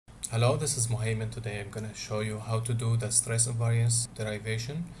Hello, this is Mohaimen. Today I'm going to show you how to do the stress invariance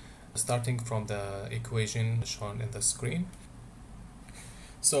derivation starting from the equation shown in the screen.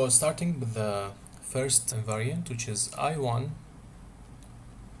 So starting with the first invariant, which is I1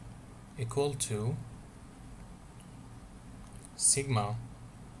 equal to sigma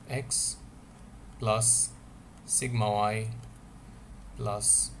x plus sigma y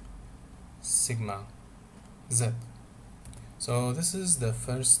plus sigma z. So this is the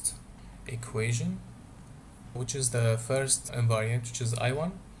first equation, which is the first invariant, which is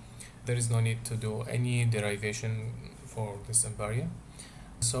I1. There is no need to do any derivation for this invariant.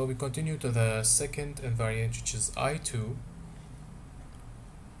 So we continue to the second invariant, which is I2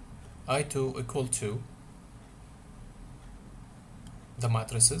 equal to the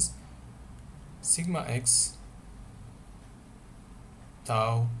matrices sigma x,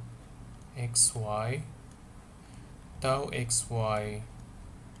 tau xy, tau xy,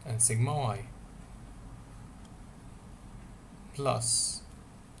 and sigma y plus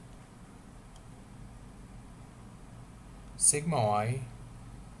sigma y,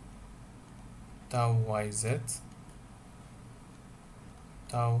 tau yz,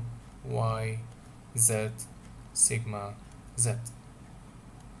 tau yz, sigma z.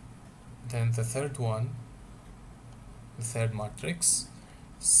 Then the third one, the third matrix,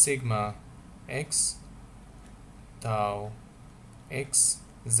 sigma x, tau xz,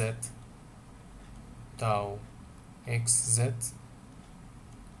 tau xz,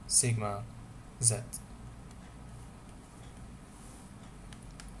 sigma z.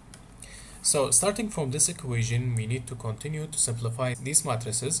 So starting from this equation, we need to continue to simplify these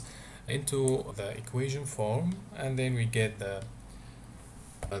matrices into the equation form, and then we get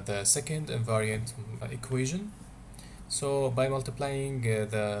the second invariant equation. So by multiplying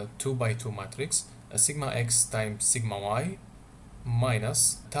the 2 by 2 matrix, sigma x times sigma y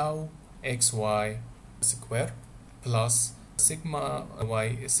minus tau xy square plus sigma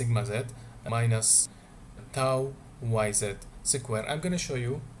y sigma z minus tau yz square. I'm going to show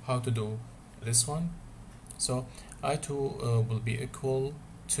you how to do this one. So I2 will be equal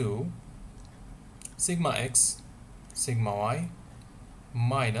to sigma x sigma y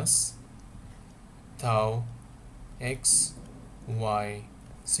minus tau x y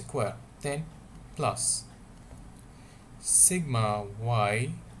square, then plus sigma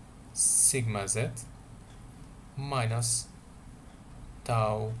y sigma z minus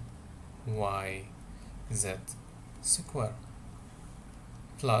tau y z square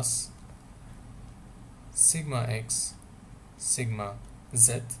plus sigma x sigma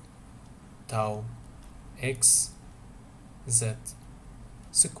z tau x z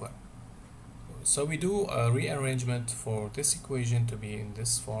square. So we do a rearrangement for this equation to be in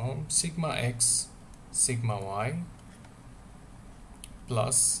this form: sigma x sigma y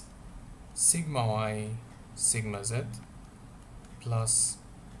plus sigma y sigma z plus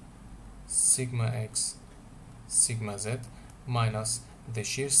sigma x sigma z minus the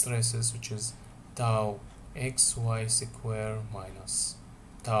shear stresses, which is tau xy square minus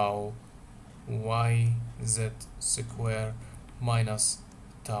tau yz square minus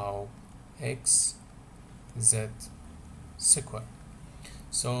tau x z square.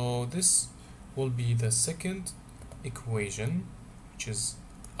 So this will be the second equation, which is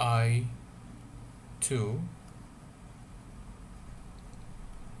I2.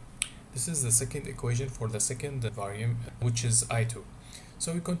 This is the second equation for the second invariant, which is I2.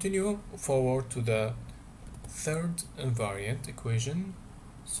 So we continue forward to the third invariant equation.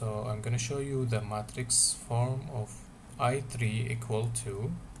 So I'm going to show you the matrix form of I3 equal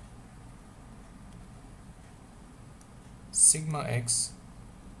to sigma x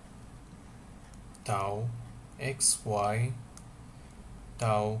tau xy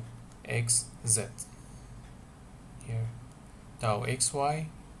tau xz. Here tau xy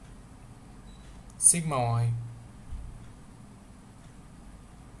sigma y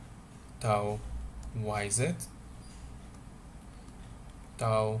tau yz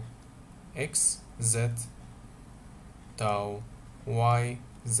tau xz tau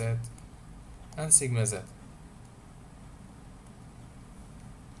yz and sigma z.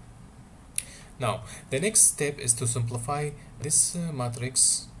 Now the next step is to simplify this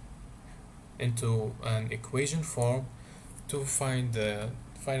matrix into an equation form to find the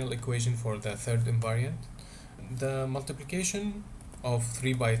final equation for the third invariant. The multiplication of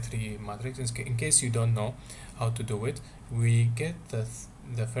 3 by 3 matrix, in case you don't know how to do it, we get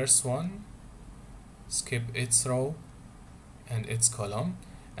the first one, skip its row and its column,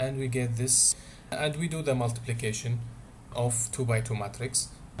 and we get this, and we do the multiplication of 2 by 2 matrix,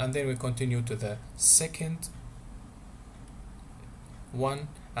 and then we continue to the second one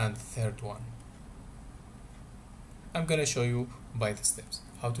and third one. I'm gonna show you by the steps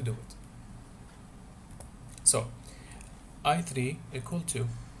how to do it. So I3 equal to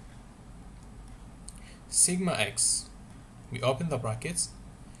sigma x, we open the brackets,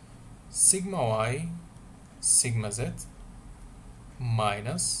 sigma y sigma z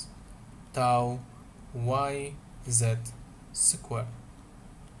minus tau y z square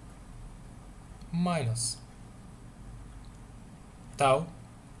minus tau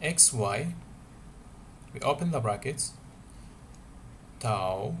xy, we open the brackets,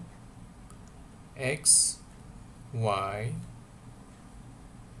 tau x y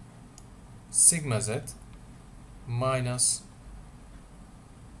sigma z minus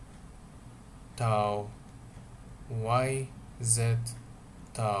tau y z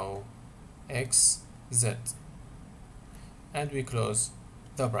tau x z, and we close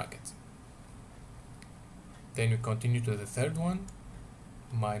the bracket. Then we continue to the third one,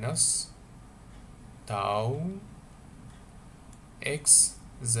 minus tau x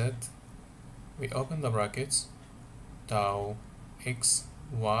z, we open the brackets, tau x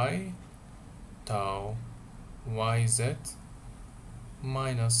y tau y z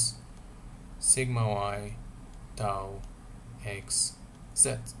minus sigma y tau x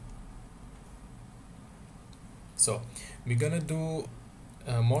z. So we're gonna do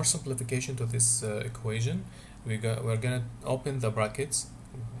more simplification to this equation. We're gonna open the brackets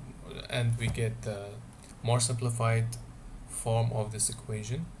and we get the more simplified form of this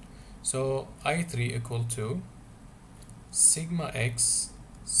equation. So I3 equal to sigma x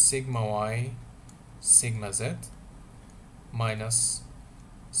sigma y sigma z minus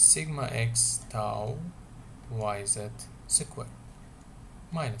sigma x tau y z square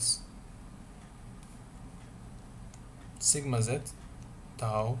minus sigma z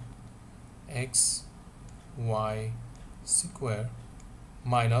tau x y square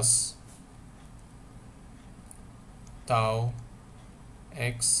minus tau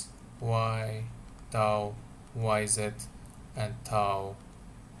x y tau y z and tau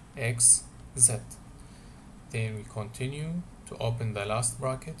x z. Then we continue to open the last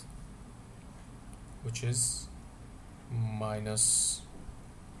bracket, which is minus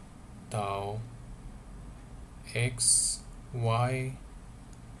tau x y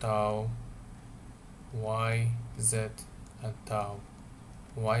tau y z and tau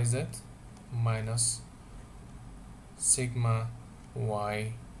y z minus sigma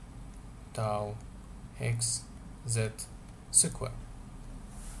y tau x z square.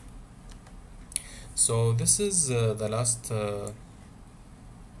 So this is the last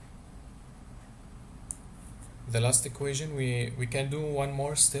equation. We can do one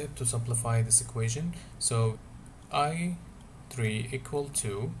more step to simplify this equation. So I3 equal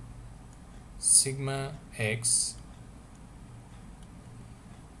to sigma x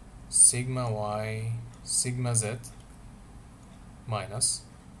sigma y sigma z minus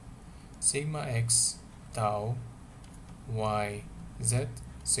sigma x tau y z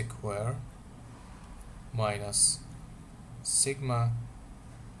square minus sigma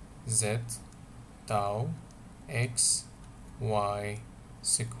z tau x y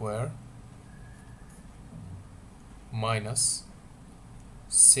square minus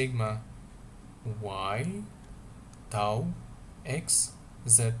sigma y tau x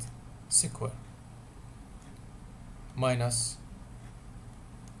z square minus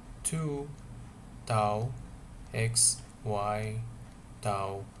 2 tau x y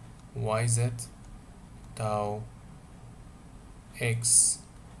tau y z tau x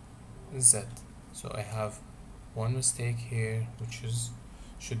z. So I have one mistake here, which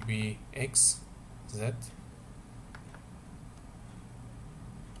should be x z.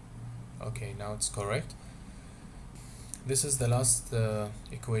 Okay, now it's correct. This is the last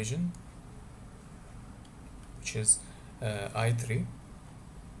equation, which is I3,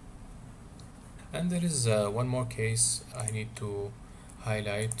 and there is one more case I need to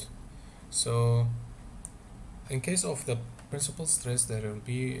highlight. So in case of the principal stress, there will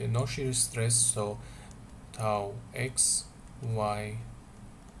be no shear stress, so tau x y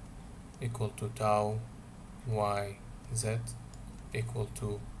equal to tau y z equal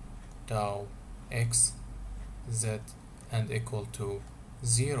to tau x z and equal to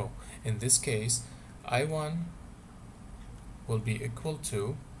 0. In this case, I1 will be equal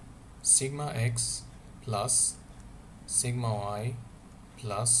to sigma x plus sigma y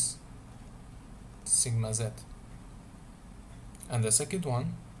plus sigma z, and the second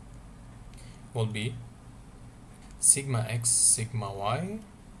one will be sigma x sigma y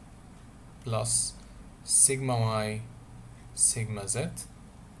plus sigma y sigma z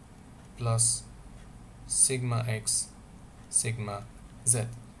plus sigma x sigma z.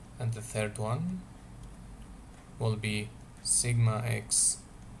 and the third one will be sigma x,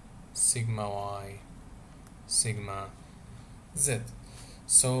 sigma y, sigma z.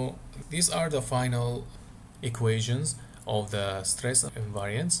 So these are the final equations of the stress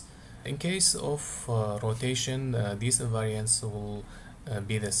invariants. In case of rotation, these invariants will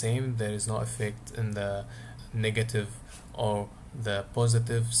be the same. There is no effect in the negative or the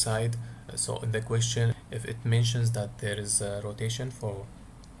positive side. So in the question, if it mentions that there is a rotation for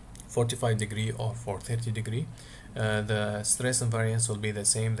 45 degree or for 30 degree, the stress invariance will be the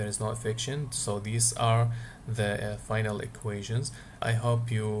same. There is no affection. So these are the final equations. I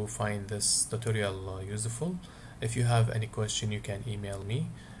hope you find this tutorial useful. If you have any question, you can email me,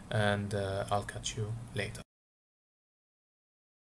 and I'll catch you later.